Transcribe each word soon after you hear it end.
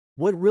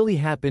What really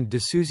happened to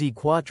SUZI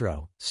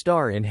QUATRO,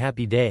 star in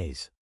Happy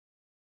Days?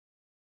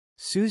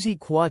 SUZI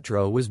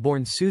QUATRO was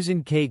born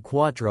Susan K.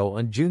 Quattro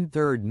on June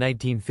 3,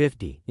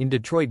 1950, in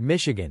Detroit,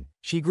 Michigan.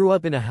 She grew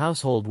up in a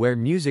household where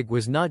music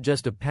was not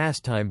just a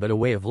pastime but a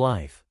way of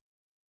life.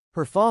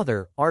 Her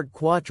father, Art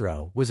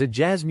Quattro, was a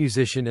jazz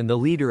musician and the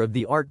leader of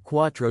the Art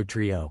Quattro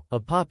Trio, a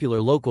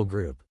popular local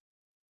group.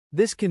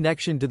 This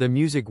connection to the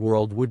music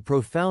world would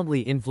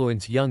profoundly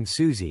influence young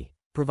SUZI,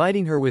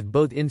 providing her with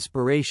both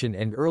inspiration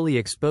and early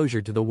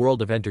exposure to the world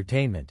of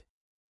entertainment.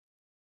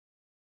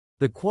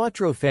 The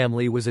Quattro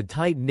family was a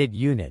tight-knit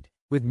unit,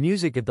 with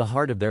music at the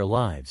heart of their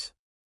lives.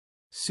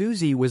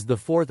 SUZI was the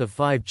fourth of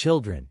 5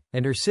 children,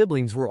 and her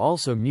siblings were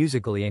also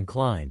musically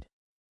inclined.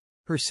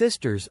 Her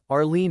sisters,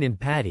 Arlene and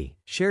Patty,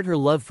 shared her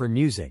love for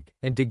music,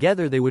 and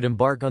together they would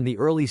embark on the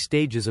early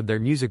stages of their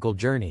musical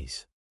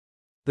journeys.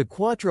 The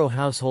Quattro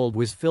household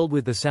was filled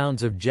with the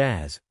sounds of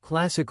jazz,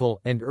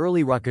 classical, and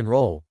early rock and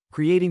roll,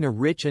 creating a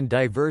rich and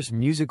diverse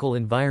musical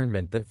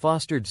environment that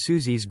fostered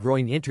SUZI's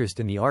growing interest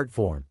in the art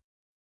form.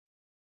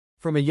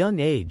 From a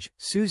young age,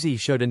 SUZI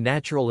showed a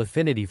natural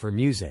affinity for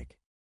music.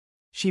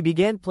 She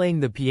began playing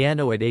the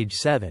piano at age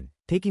 7,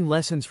 taking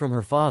lessons from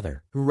her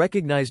father, who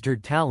recognized her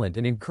talent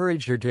and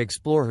encouraged her to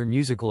explore her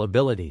musical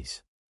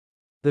abilities.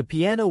 The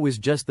piano was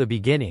just the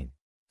beginning.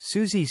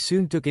 SUZI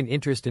soon took an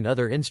interest in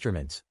other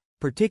instruments,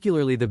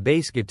 particularly the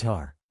bass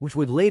guitar, which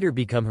would later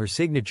become her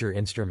signature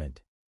instrument.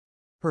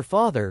 Her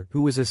father,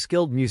 who was a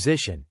skilled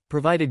musician,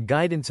 provided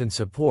guidance and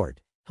support,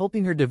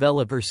 helping her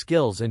develop her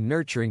skills and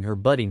nurturing her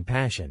budding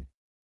passion.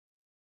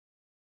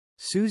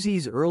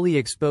 SUZI's early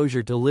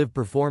exposure to live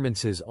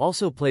performances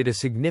also played a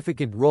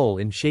significant role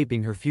in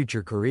shaping her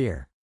future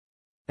career.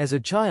 As a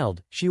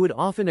child, she would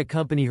often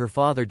accompany her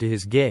father to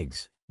his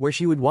gigs, where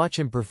she would watch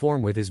him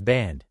perform with his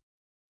band.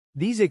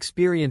 These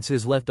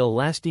experiences left a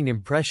lasting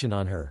impression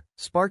on her,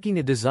 sparking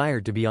a desire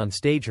to be on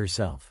stage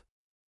herself.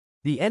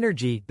 The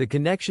energy, the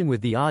connection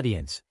with the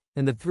audience,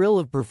 and the thrill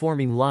of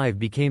performing live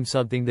became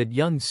something that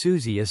young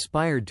SUZI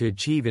aspired to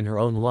achieve in her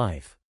own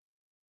life.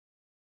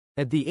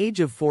 At the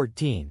age of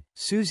 14,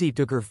 SUZI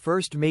took her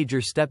first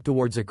major step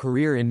towards a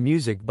career in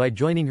music by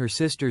joining her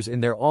sisters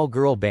in their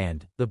all-girl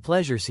band, the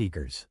Pleasure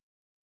Seekers.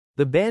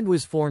 The band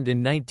was formed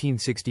in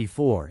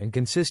 1964 and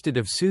consisted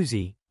of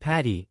SUZI,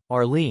 Patty,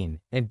 Arlene,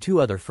 and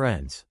 2 other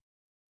friends.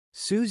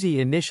 SUZI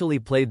initially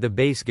played the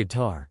bass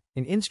guitar,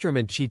 an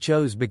instrument she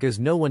chose because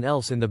no one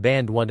else in the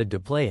band wanted to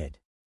play it.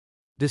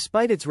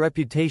 Despite its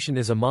reputation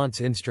as a man's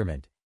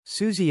instrument,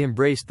 SUZI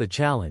embraced the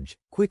challenge,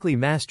 quickly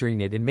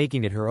mastering it and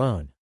making it her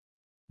own.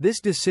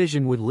 This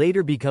decision would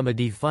later become a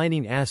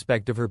defining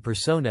aspect of her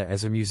persona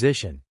as a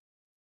musician.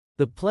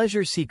 The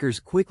Pleasure Seekers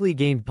quickly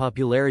gained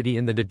popularity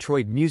in the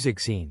Detroit music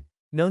scene,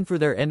 known for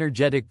their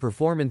energetic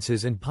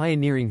performances and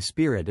pioneering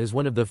spirit as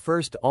one of the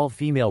first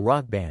all-female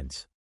rock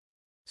bands.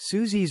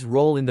 SUZI's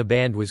role in the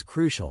band was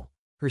crucial.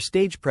 Her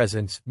stage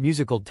presence,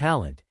 musical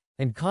talent,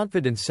 and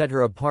confidence set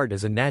her apart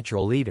as a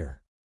natural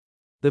leader.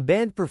 The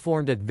band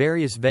performed at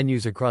various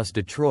venues across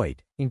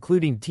Detroit,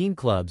 including teen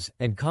clubs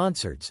and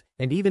concerts,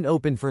 and even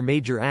opened for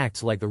major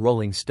acts like the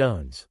Rolling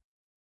Stones.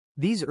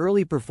 These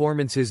early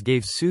performances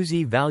gave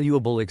SUZI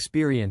valuable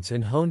experience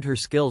and honed her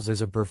skills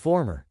as a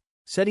performer,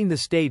 setting the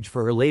stage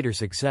for her later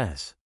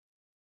success.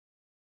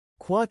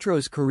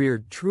 Quattro's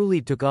career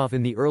truly took off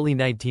in the early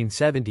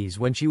 1970s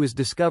when she was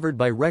discovered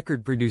by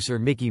record producer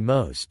Mickie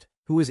Most,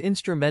 who was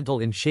instrumental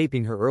in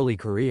shaping her early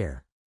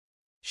career.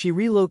 She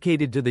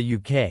relocated to the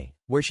UK,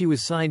 where she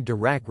was signed to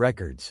RAK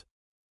Records.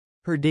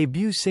 Her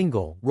debut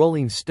single,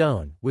 Rolling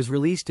Stone, was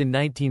released in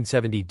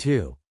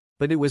 1972,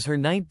 but it was her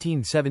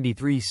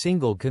 1973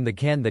 single Can the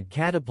Can that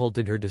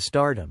catapulted her to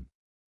stardom.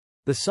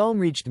 The song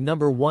reached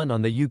 #1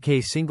 on the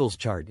UK singles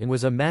chart and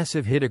was a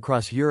massive hit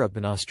across Europe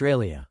and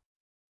Australia.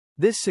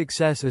 This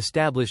success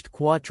established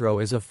Quattro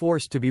as a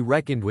force to be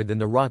reckoned with in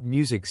the rock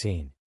music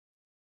scene.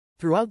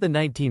 Throughout the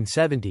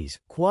 1970s,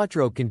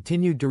 Quattro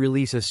continued to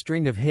release a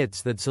string of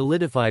hits that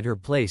solidified her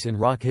place in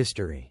rock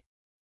history.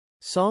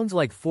 Songs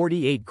like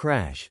 48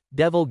 Crash,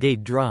 Devil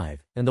Gate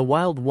Drive, and The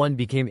Wild One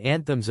became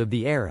anthems of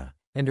the era,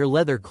 and her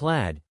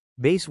leather-clad,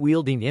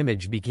 bass-wielding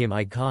image became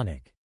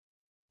iconic.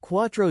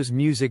 Quattro's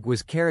music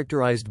was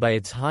characterized by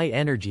its high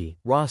energy,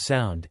 raw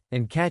sound,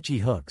 and catchy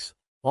hooks,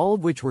 all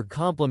of which were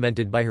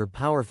complemented by her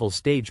powerful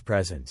stage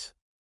presence.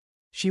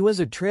 She was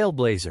a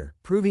trailblazer,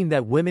 proving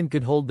that women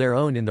could hold their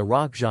own in the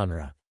rock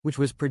genre, which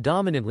was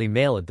predominantly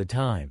male at the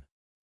time.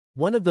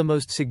 One of the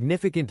most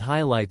significant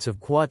highlights of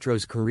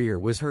Quattro's career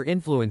was her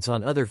influence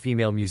on other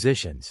female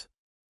musicians.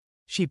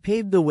 She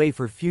paved the way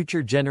for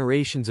future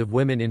generations of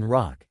women in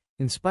rock,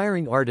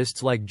 inspiring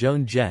artists like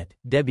Joan Jett,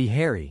 Debbie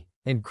Harry,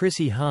 and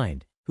Chrissie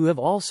Hynde, who have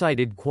all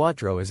cited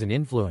Quattro as an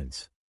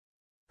influence.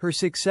 Her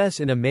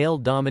success in a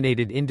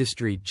male-dominated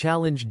industry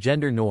challenged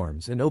gender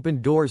norms and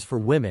opened doors for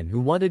women who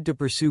wanted to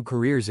pursue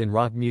careers in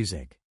rock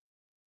music.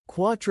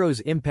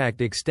 Quattro's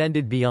impact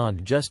extended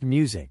beyond just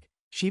music.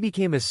 She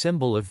became a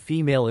symbol of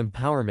female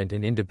empowerment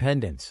and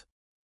independence.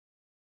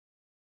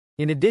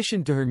 In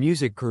addition to her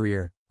music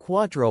career,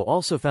 Quattro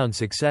also found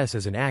success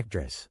as an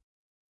actress.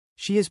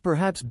 She is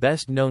perhaps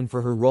best known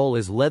for her role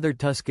as Leather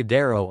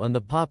Tuscadero on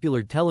the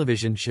popular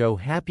television show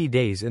Happy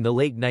Days in the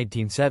late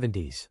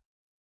 1970s.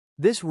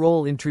 This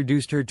role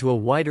introduced her to a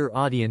wider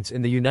audience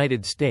in the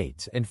United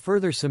States and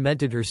further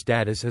cemented her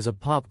status as a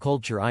pop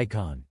culture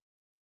icon.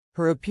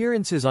 Her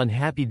appearances on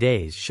Happy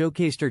Days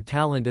showcased her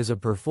talent as a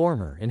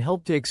performer and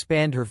helped to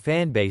expand her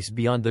fanbase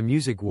beyond the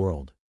music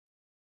world.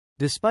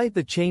 Despite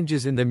the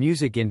changes in the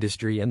music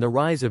industry and the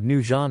rise of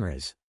new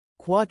genres,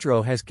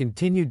 Quattro has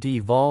continued to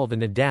evolve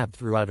and adapt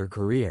throughout her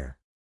career.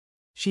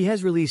 She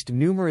has released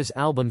numerous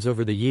albums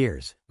over the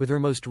years, with her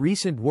most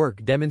recent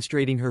work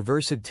demonstrating her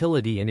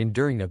versatility and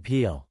enduring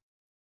appeal.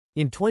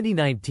 In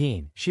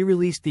 2019, she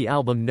released the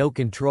album No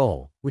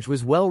Control, which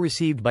was well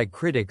received by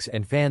critics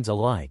and fans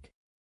alike.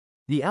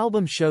 The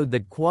album showed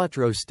that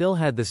Quattro still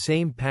had the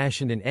same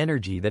passion and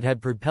energy that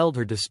had propelled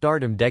her to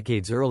stardom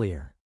decades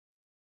earlier.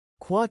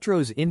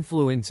 Quattro's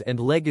influence and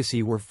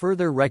legacy were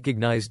further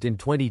recognized in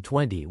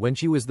 2020 when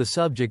she was the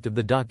subject of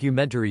the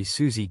documentary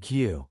SUZI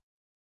QUATRO.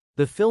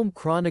 The film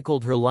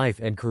chronicled her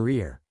life and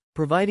career,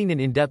 providing an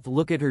in-depth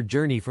look at her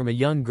journey from a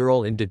young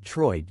girl in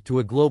Detroit to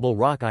a global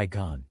rock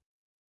icon.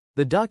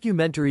 The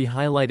documentary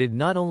highlighted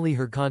not only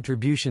her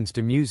contributions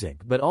to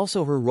music but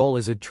also her role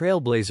as a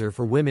trailblazer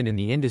for women in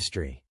the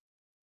industry.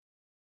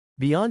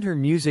 Beyond her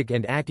music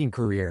and acting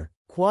career,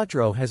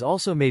 Quattro has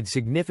also made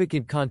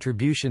significant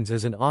contributions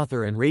as an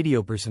author and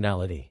radio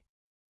personality.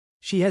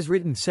 She has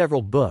written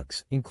several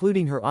books,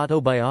 including her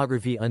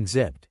autobiography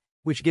Unzipped,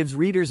 which gives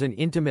readers an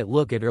intimate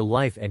look at her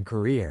life and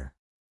career.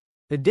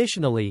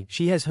 Additionally,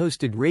 she has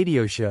hosted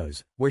radio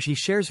shows, where she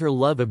shares her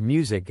love of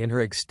music and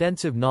her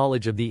extensive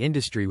knowledge of the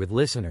industry with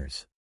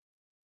listeners.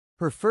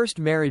 Her first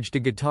marriage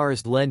to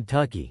guitarist Len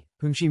Tuckey,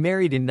 whom she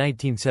married in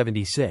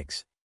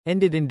 1976,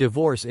 ended in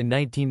divorce in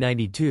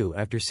 1992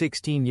 after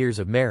 16 years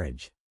of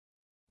marriage.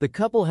 The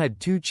couple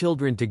had 2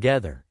 children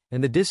together,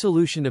 and the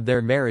dissolution of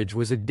their marriage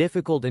was a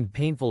difficult and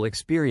painful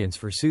experience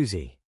for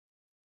SUZI.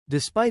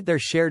 Despite their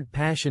shared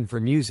passion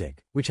for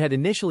music, which had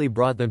initially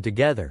brought them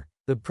together,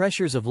 the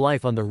pressures of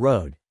life on the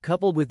road,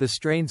 coupled with the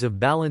strains of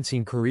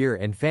balancing career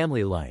and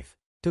family life,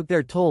 took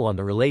their toll on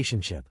the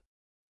relationship.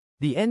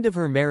 The end of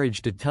her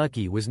marriage to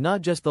Tuckey was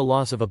not just the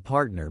loss of a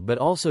partner but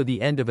also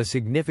the end of a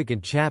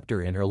significant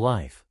chapter in her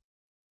life.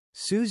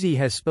 SUZI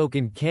has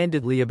spoken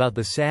candidly about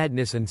the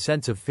sadness and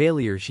sense of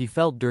failure she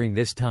felt during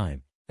this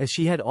time, as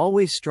she had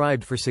always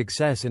strived for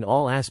success in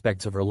all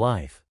aspects of her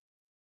life.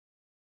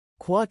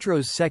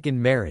 Quattro's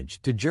second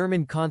marriage, to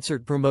German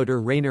concert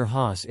promoter Rainer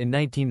Haas in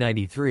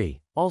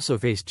 1993, also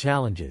faced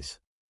challenges.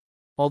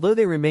 Although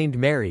they remained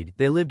married,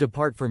 they lived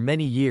apart for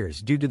many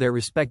years due to their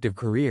respective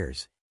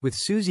careers, with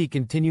SUZI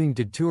continuing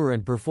to tour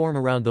and perform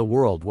around the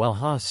world while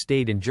Haas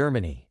stayed in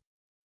Germany.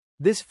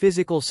 This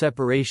physical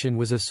separation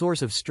was a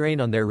source of strain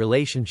on their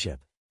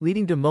relationship,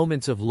 leading to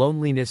moments of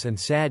loneliness and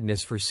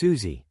sadness for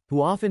SUZI,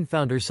 who often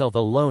found herself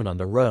alone on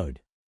the road.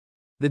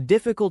 The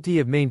difficulty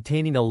of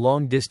maintaining a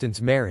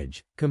long-distance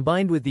marriage,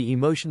 combined with the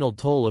emotional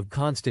toll of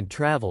constant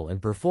travel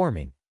and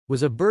performing,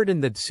 was a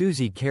burden that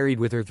SUZI carried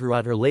with her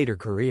throughout her later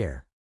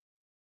career.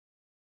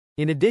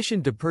 In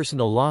addition to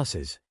personal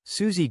losses,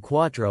 SUZI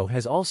QUATRO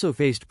has also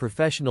faced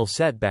professional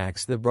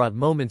setbacks that brought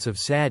moments of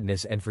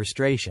sadness and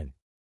frustration.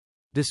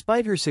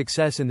 Despite her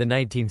success in the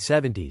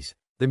 1970s,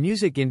 the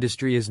music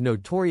industry is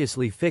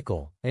notoriously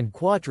fickle, and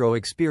Quattro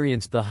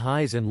experienced the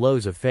highs and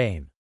lows of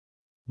fame.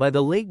 By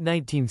the late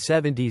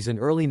 1970s and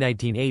early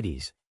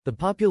 1980s, the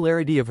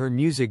popularity of her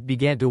music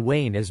began to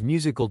wane as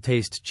musical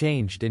tastes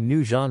changed and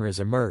new genres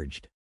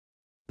emerged.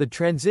 The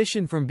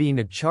transition from being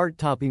a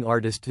chart-topping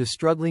artist to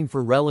struggling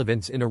for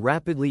relevance in a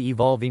rapidly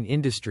evolving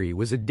industry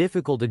was a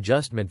difficult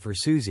adjustment for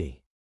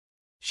SUZI.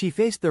 She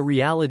faced the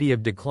reality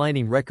of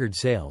declining record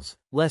sales,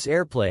 less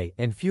airplay,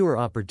 and fewer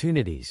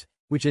opportunities,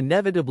 which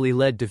inevitably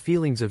led to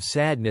feelings of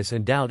sadness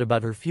and doubt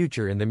about her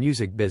future in the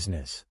music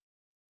business.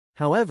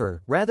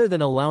 However, rather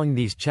than allowing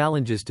these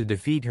challenges to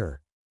defeat her,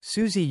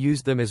 SUZI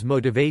used them as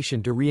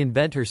motivation to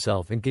reinvent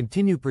herself and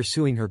continue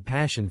pursuing her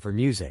passion for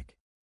music.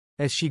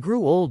 As she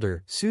grew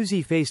older,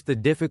 SUZI faced the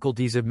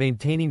difficulties of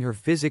maintaining her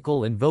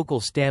physical and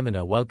vocal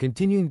stamina while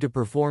continuing to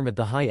perform at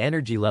the high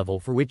energy level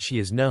for which she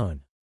is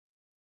known.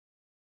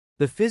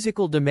 The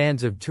physical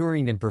demands of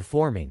touring and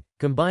performing,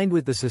 combined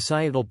with the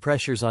societal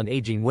pressures on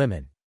aging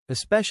women,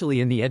 especially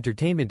in the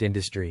entertainment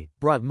industry,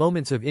 brought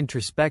moments of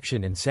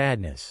introspection and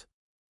sadness.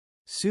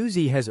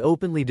 SUZI has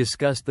openly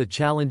discussed the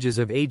challenges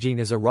of aging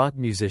as a rock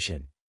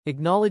musician,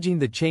 acknowledging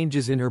the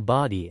changes in her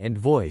body and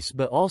voice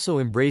but also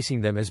embracing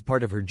them as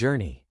part of her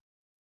journey.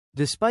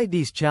 Despite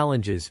these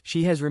challenges,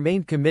 she has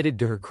remained committed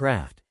to her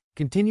craft,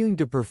 continuing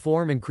to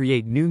perform and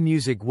create new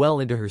music well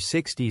into her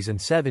 60s and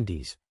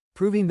 70s,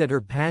 proving that her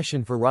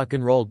passion for rock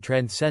and roll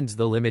transcends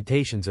the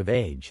limitations of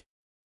age.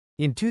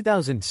 In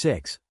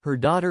 2006, her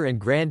daughter and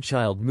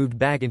grandchild moved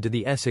back into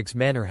the Essex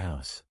Manor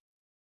House.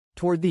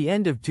 Toward the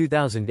end of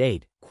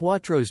 2008,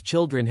 Quattro's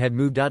children had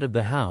moved out of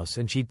the house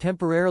and she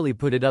temporarily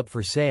put it up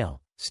for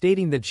sale,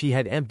 stating that she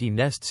had empty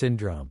nest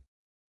syndrome.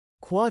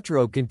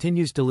 Quattro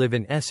continues to live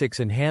in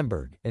Essex and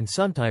Hamburg, and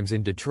sometimes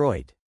in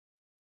Detroit.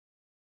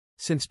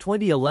 Since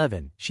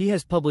 2011, she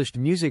has published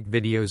music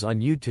videos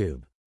on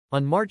YouTube.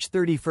 On March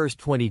 31,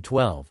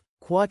 2012,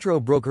 Quattro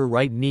broke her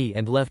right knee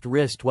and left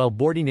wrist while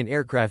boarding an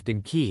aircraft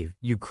in Kyiv,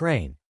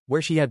 Ukraine,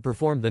 where she had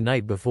performed the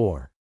night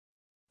before.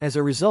 As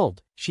a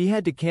result, she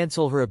had to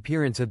cancel her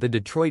appearance at the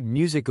Detroit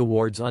Music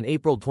Awards on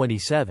April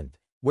 27,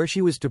 where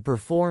she was to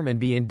perform and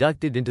be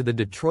inducted into the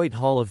Detroit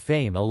Hall of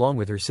Fame along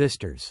with her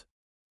sisters.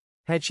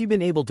 Had she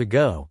been able to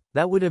go,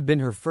 that would have been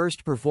her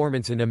first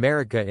performance in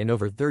America in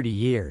over 30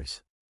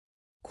 years.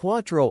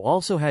 Quattro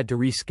also had to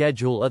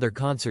reschedule other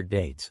concert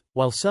dates,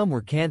 while some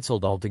were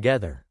cancelled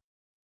altogether.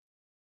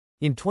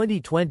 In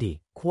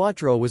 2020,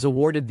 Quattro was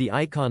awarded the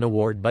Icon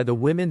Award by the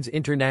Women's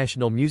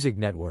International Music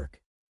Network.